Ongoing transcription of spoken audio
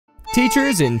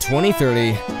Teachers in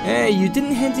 2030. Hey, you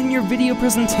didn't hand in your video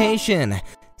presentation.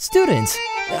 Students,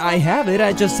 I have it.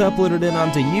 I just uploaded it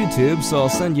onto YouTube, so I'll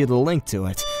send you the link to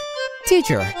it.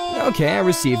 Teacher, okay, I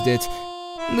received it.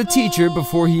 The teacher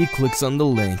before he clicks on the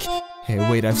link. Hey,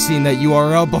 wait, I've seen that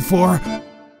URL before.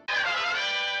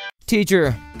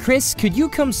 Teacher, Chris, could you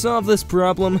come solve this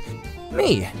problem?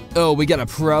 Me. Oh, we got a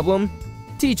problem?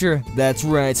 Teacher, that's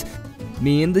right.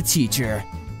 Me and the teacher.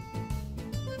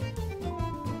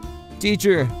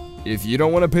 Teacher, if you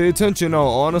don't want to pay attention, I'll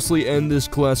honestly end this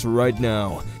class right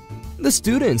now. The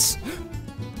students.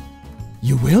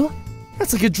 You will?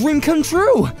 That's like a dream come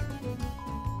true.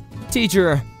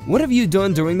 Teacher, what have you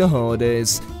done during the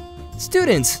holidays?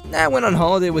 Student, I went on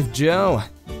holiday with Joe.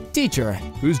 Teacher,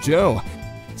 who's Joe?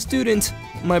 Student,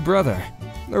 my brother.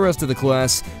 The rest of the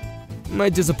class. My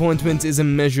disappointment is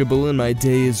immeasurable and my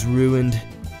day is ruined.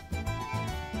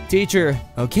 Teacher,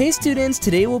 okay students,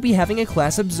 today we'll be having a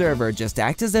class observer. Just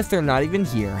act as if they're not even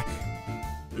here.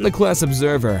 The class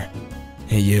observer.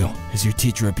 Hey you, is your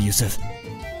teacher abusive?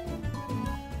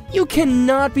 You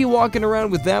cannot be walking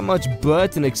around with that much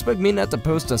butt and expect me not to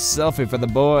post a selfie for the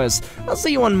boys. I'll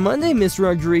see you on Monday, Miss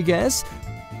Rodriguez.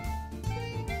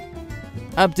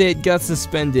 Update, got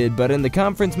suspended, but in the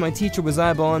conference my teacher was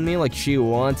eyeballing me like she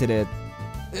wanted it.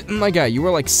 My guy, you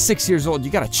were like 6 years old,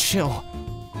 you gotta chill.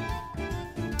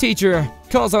 Teacher,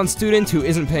 calls on student who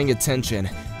isn't paying attention.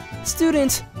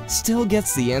 Student, still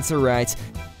gets the answer right.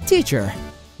 Teacher,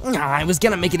 I was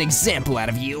gonna make an example out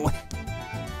of you.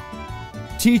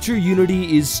 Teacher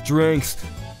unity is strength.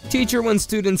 Teacher when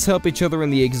students help each other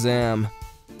in the exam.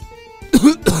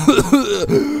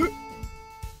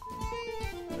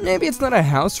 Maybe it's not a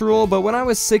house rule, but when I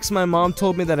was 6, my mom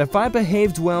told me that if I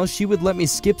behaved well, she would let me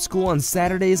skip school on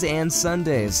Saturdays and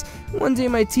Sundays. One day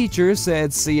my teacher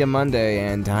said, see you Monday,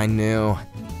 and I knew.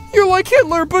 You're like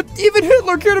Hitler, but even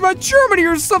Hitler cared about Germany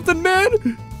or something, man!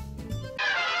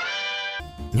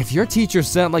 If your teacher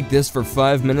sat like this for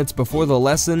 5 minutes before the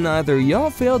lesson, either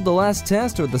y'all failed the last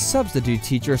test or the substitute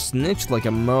teacher snitched like a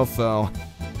mofo.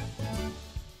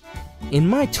 In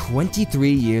my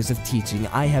 23 years of teaching,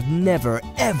 I have never,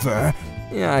 ever...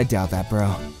 Yeah, I doubt that,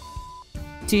 bro.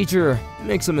 Teacher,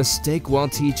 makes a mistake while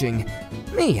teaching.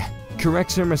 Me,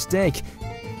 corrects her mistake.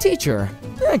 Teacher,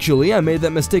 actually, I made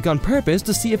that mistake on purpose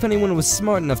to see if anyone was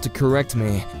smart enough to correct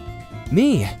me.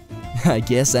 Me, I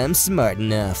guess I'm smart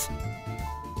enough.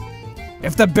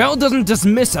 If the bell doesn't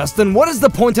dismiss us, then what is the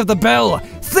point of the bell?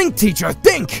 Think, teacher,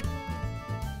 think!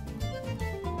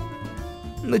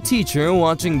 The teacher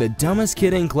watching the dumbest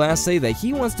kid in class say that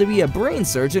he wants to be a brain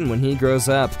surgeon when he grows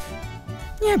up.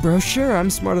 Yeah, bro, sure, I'm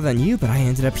smarter than you, but I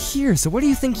ended up here, so where do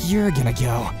you think you're gonna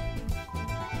go?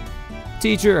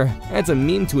 Teacher adds a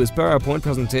meme to his PowerPoint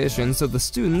presentation so the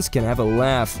students can have a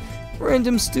laugh.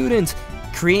 Random student.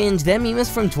 Cringe, that meme is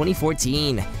from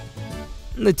 2014.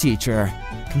 The teacher.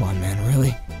 Come on, man,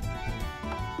 really?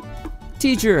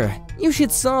 Teacher, you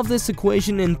should solve this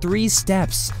equation in 3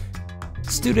 steps.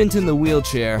 Student in the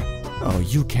wheelchair. Oh,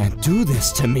 you can't do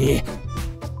this to me.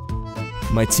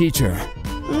 My teacher.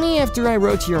 Me after I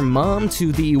wrote to your mom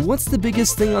to the what's the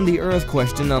biggest thing on the earth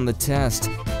question on the test.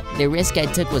 The risk I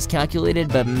took was calculated,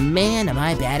 but man, am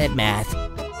I bad at math.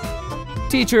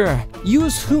 Teacher,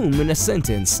 use whom in a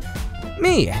sentence.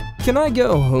 Me, can I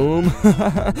go home?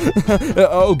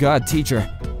 Oh god, teacher.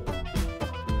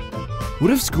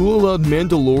 What if school allowed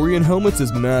Mandalorian helmets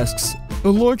as masks? A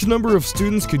large number of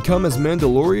students could come as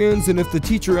Mandalorians, and if the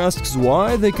teacher asks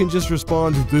why, they can just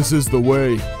respond, this is the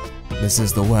way. This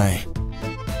is the way.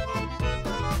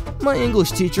 My English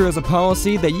teacher has a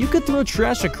policy that you could throw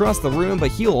trash across the room,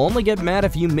 but he'll only get mad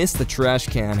if you miss the trash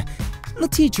can. The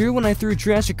teacher when I threw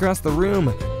trash across the room.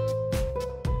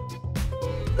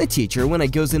 The teacher when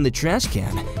it goes in the trash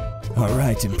can.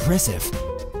 Alright, impressive.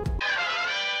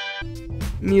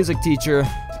 Music teacher.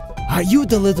 Are you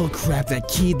the little crap that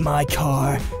keyed my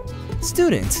car?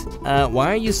 Student,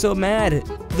 why are you so mad?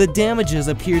 The damages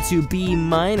appear to be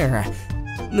minor.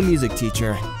 The music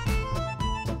teacher.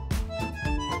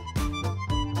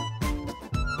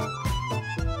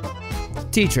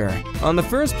 Teacher, on the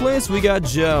first place we got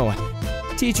Joe.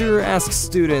 Teacher asks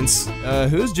students,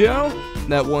 who's Joe?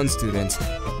 That one student.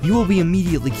 You will be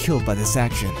immediately killed by this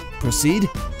action. Proceed?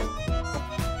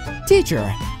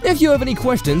 Teacher, if you have any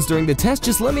questions during the test,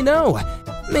 just let me know.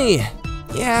 Me,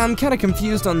 yeah, I'm kinda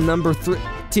confused on number 3.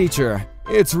 Teacher,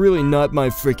 it's really not my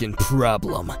freaking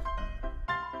problem.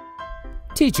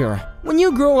 Teacher, when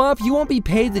you grow up, you won't be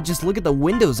paid to just look at the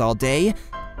windows all day.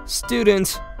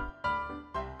 Student.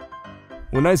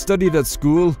 When I studied at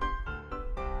school,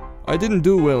 I didn't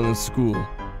do well in school.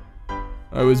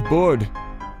 I was bored.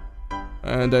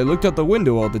 and I looked out the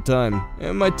window all the time,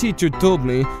 and my teacher told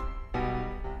me,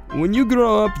 when you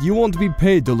grow up, you won't be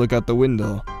paid to look out the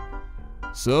window.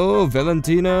 So,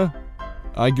 Valentina,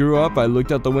 I grew up, I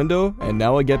looked out the window, and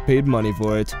now I get paid money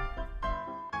for it.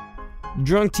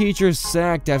 Drunk teacher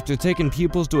sacked after taking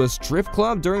pupils to a strip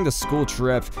club during the school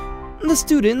trip. The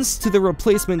students to the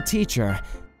replacement teacher.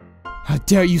 How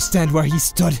dare you stand where he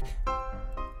stood?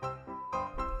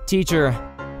 Teacher,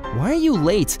 why are you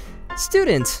late?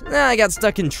 Student, I got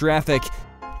stuck in traffic.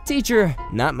 Teacher,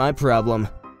 not my problem.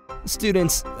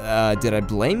 Student, did I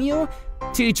blame you?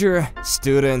 Teacher,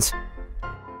 student.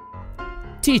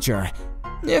 Teacher,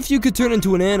 if you could turn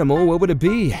into an animal, what would it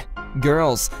be?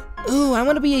 Girls, ooh, I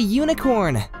want to be a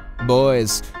unicorn.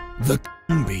 Boys, the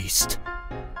beast.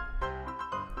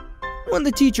 When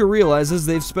the teacher realizes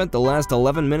they've spent the last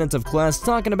 11 minutes of class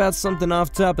talking about something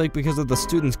off topic because of the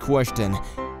student's question.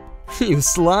 You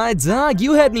sly dog,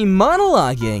 you had me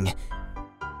monologuing.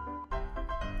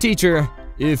 Teacher,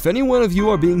 if any one of you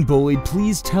are being bullied,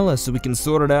 please tell us so we can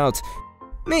sort it out.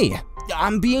 Me,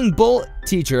 I'm being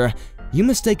Teacher, you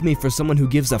mistake me for someone who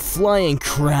gives a flying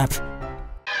crap.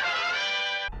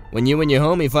 When you and your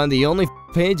homie find the only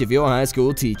page of your high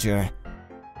school teacher.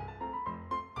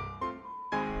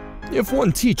 If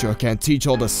one teacher can't teach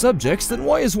all the subjects, then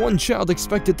why is one child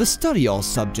expected to study all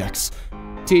subjects?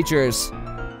 Teachers,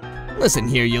 listen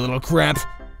here, you little crap.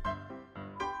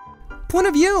 Point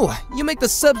of view, you make the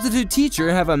substitute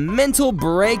teacher have a mental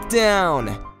breakdown.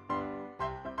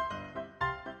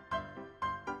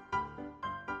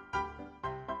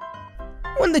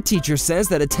 When the teacher says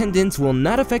that attendance will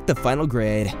not affect the final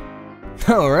grade.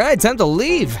 Alright, time to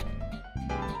leave.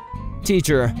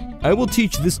 Teacher, I will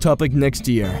teach this topic next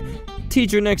year.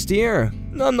 Teacher, next year?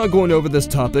 I'm not going over this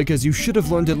topic as you should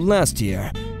have learned it last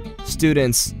year.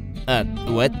 Students,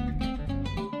 what?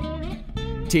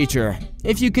 Teacher,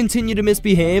 if you continue to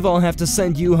misbehave, I'll have to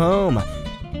send you home.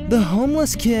 The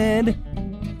homeless kid.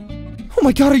 Oh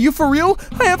my god, are you for real?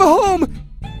 I have a home!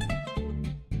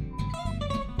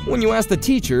 When you ask the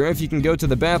teacher if you can go to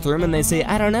the bathroom and they say,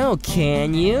 I don't know,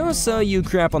 can you? So you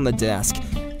crap on the desk.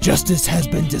 Justice has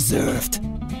been deserved.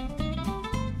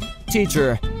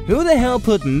 Teacher, who the hell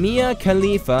put Mia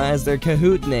Khalifa as their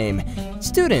Kahoot name?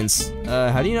 Students,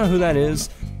 how do you know who that is?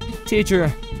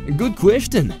 Teacher, good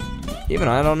question. Even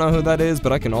I don't know who that is,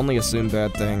 but I can only assume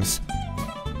bad things.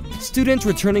 Student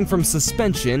returning from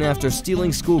suspension after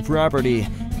stealing school property.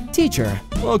 Teacher,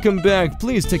 welcome back,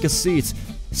 please take a seat.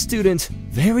 Student,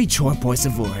 very poor choice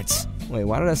of words. Wait,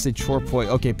 why did I say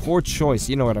okay, poor choice,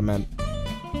 you know what I meant.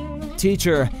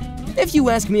 Teacher, if you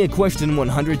ask me a question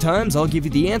 100 times, I'll give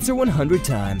you the answer 100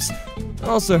 times.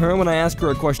 Also her when I ask her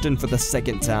a question for the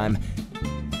second time.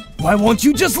 Why won't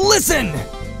you just listen?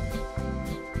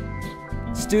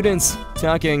 Students,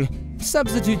 talking.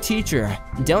 Substitute teacher,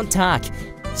 don't talk.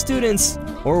 Students,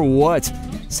 or what?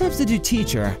 Substitute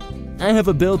teacher, I have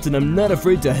a belt and I'm not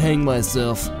afraid to hang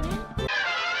myself.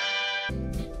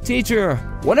 Teacher,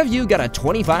 one of you got a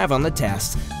 25 on the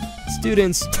test.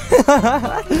 Students,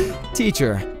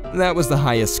 teacher, that was the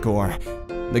highest score.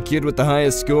 The kid with the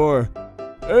highest score.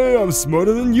 Hey, I'm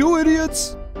smarter than you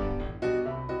idiots.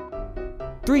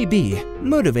 3B,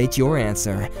 motivate your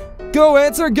answer. Go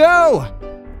answer, go!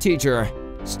 Teacher,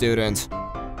 student.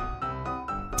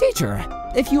 Teacher,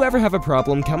 if you ever have a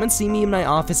problem, come and see me in my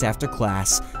office after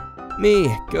class.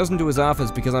 Me, goes into his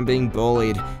office because I'm being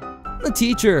bullied. The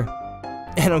teacher,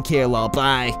 I don't care, lol,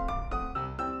 bye.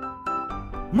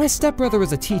 My stepbrother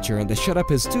was a teacher, and to shut up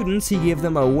his students, he gave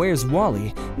them a Where's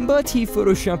Wally, but he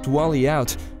photoshopped Wally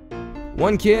out.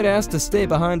 One kid asked to stay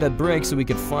behind at break so we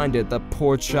could find it, the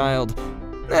poor child.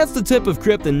 That's the type of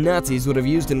crap the Nazis would have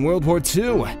used in World War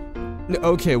II.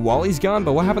 Okay, Wally's gone,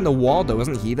 but what happened to Waldo?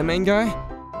 Isn't he the main guy?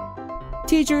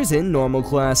 Teachers in normal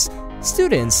class.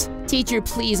 Students, teacher,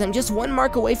 please, I'm just 1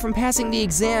 mark away from passing the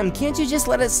exam. Can't you just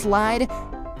let it slide?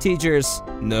 Teachers,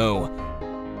 no.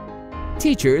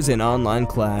 Teachers in online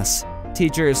class.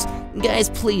 Teachers, guys,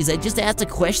 please, I just asked a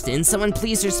question. Someone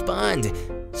please respond.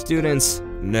 Students,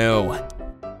 no.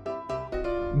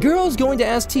 Girls going to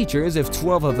ask teachers if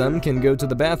 12 of them can go to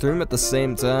the bathroom at the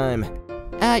same time.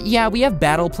 Yeah, we have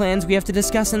battle plans we have to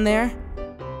discuss in there.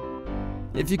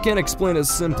 If you can't explain it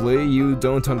simply, you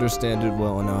don't understand it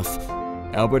well enough.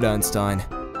 Albert Einstein.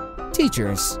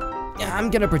 Teachers, I'm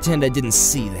gonna pretend I didn't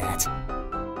see that.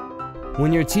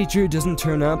 When your teacher doesn't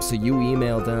turn up, so you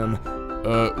email them.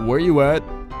 Where you at?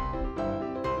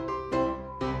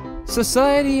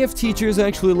 Society of teachers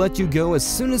actually let you go as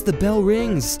soon as the bell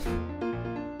rings.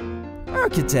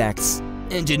 Architects.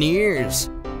 Engineers.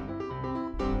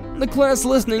 The class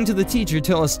listening to the teacher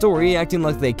tell a story acting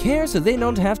like they care so they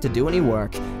don't have to do any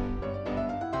work.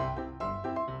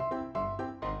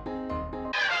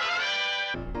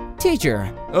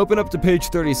 Teacher, open up to page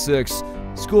 36.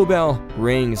 School bell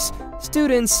rings.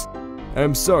 Students.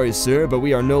 I'm sorry, sir, but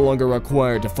we are no longer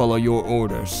required to follow your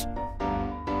orders.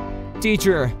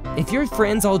 Teacher, if your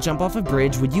friends all jump off a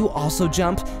bridge, would you also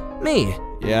jump? Me.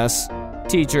 Yes.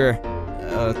 Teacher.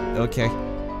 Okay.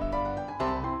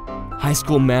 High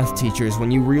school math teachers, when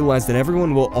you realize that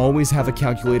everyone will always have a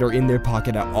calculator in their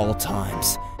pocket at all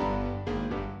times.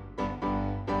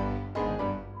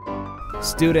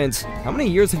 Student, how many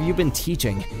years have you been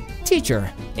teaching?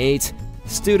 Teacher, 8.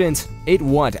 Student, 8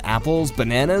 what? Apples?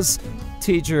 Bananas?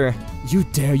 Teacher, you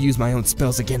dare use my own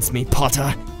spells against me,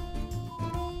 Potter.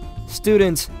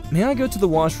 Student, may I go to the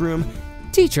washroom?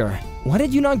 Teacher, why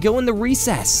did you not go in the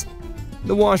recess?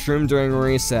 The washroom during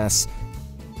recess.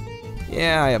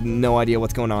 Yeah, I have no idea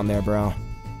what's going on there, bro.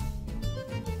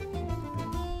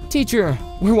 Teacher,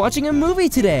 we're watching a movie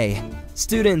today.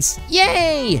 Students,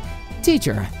 yay!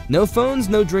 Teacher, no phones,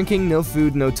 no drinking, no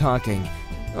food, no talking.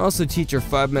 Also, teacher,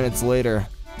 5 minutes later.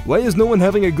 Why is no one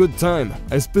having a good time?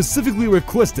 I specifically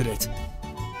requested it.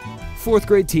 4th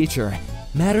grade teacher.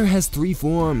 Matter has 3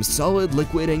 forms, solid,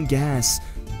 liquid, and gas.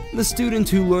 The student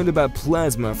who learned about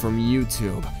plasma from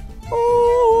YouTube.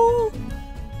 Oh.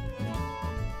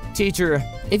 Teacher,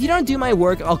 if you don't do my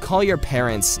work, I'll call your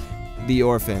parents. The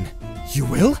orphan. You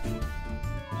will?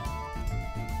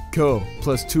 Co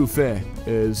plus 2 fe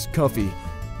is coffee.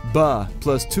 Ba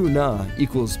plus 2 na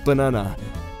equals banana.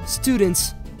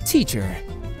 Students, teacher.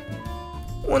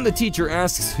 When the teacher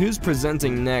asks who's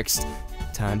presenting next,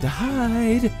 time to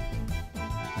hide.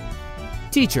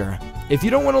 Teacher, if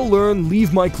you don't want to learn,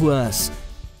 leave my class.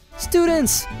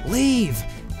 Students, leave.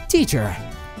 Teacher.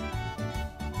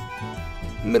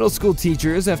 Middle school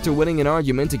teachers after winning an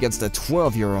argument against a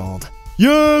 12-year-old.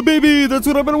 Yeah, baby, that's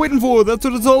what I've been waiting for. That's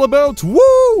what it's all about.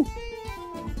 Woo!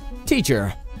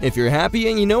 Teacher, if you're happy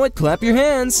and you know it, clap your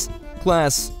hands.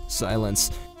 Class,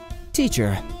 silence.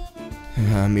 Teacher.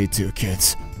 Me too,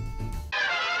 kids.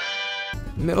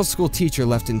 Middle school teacher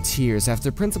left in tears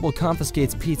after principal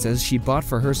confiscates pizzas she bought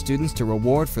for her students to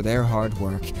reward for their hard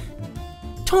work.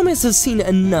 Thomas has seen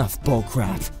enough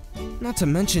bullcrap. Not to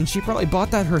mention, she probably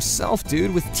bought that herself,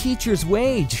 dude, with teacher's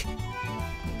wage.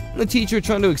 The teacher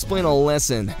trying to explain a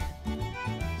lesson.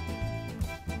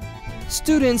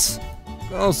 Students.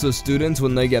 Also students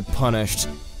when they get punished.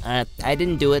 I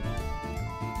didn't do it.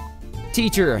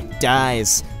 Teacher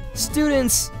dies.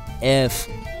 Students, F.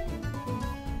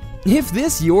 If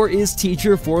this your is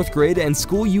teacher 4th grade and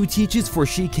school you teaches for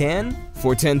she can,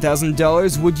 for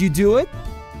 $10,000 would you do it?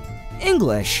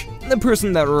 English, the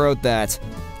person that wrote that.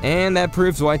 And that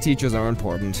proves why teachers are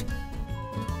important.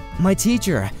 My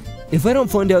teacher, if I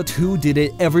don't find out who did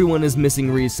it, everyone is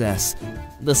missing recess.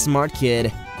 The smart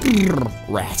kid,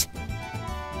 rat.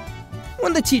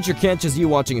 When the teacher catches you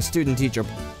watching a student teacher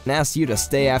and asks you to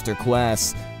stay after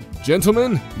class.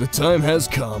 Gentlemen, the time has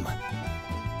come.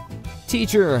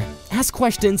 Teacher, ask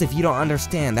questions if you don't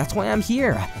understand, that's why I'm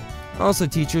here. Also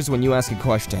teachers, when you ask a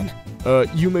question.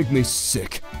 You make me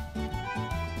sick.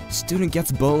 Student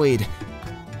gets bullied.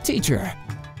 Teacher.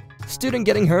 Student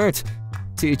getting hurt.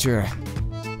 Teacher.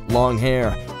 Long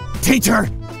hair. Teacher!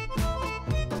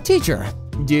 Teacher,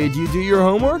 did you do your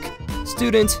homework?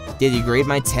 Student, did you grade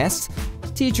my test?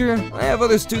 Teacher, I have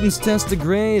other students' tests to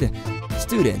grade.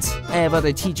 Student, I have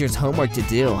other teachers' homework to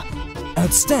do.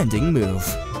 Outstanding move.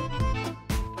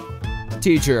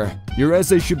 Teacher, your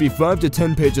essay should be 5 to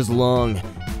 10 pages long.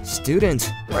 Student,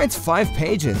 writes 5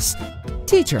 pages.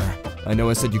 Teacher, I know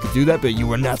I said you could do that, but you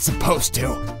were not supposed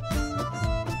to.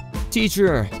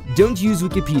 Teacher, don't use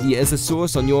Wikipedia as a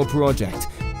source on your project.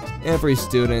 Every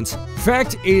student.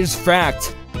 Fact is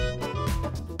fact.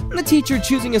 The teacher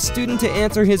choosing a student to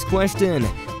answer his question.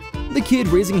 The kid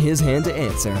raising his hand to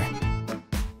answer.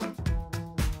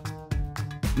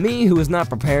 Me, who is not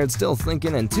prepared, still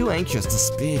thinking and too anxious to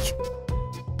speak.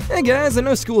 Hey guys, I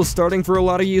know school is starting for a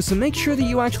lot of you, so make sure that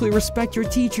you actually respect your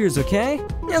teachers, okay?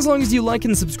 As long as you like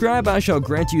and subscribe, I shall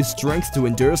grant you strength to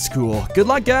endure school. Good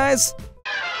luck, guys!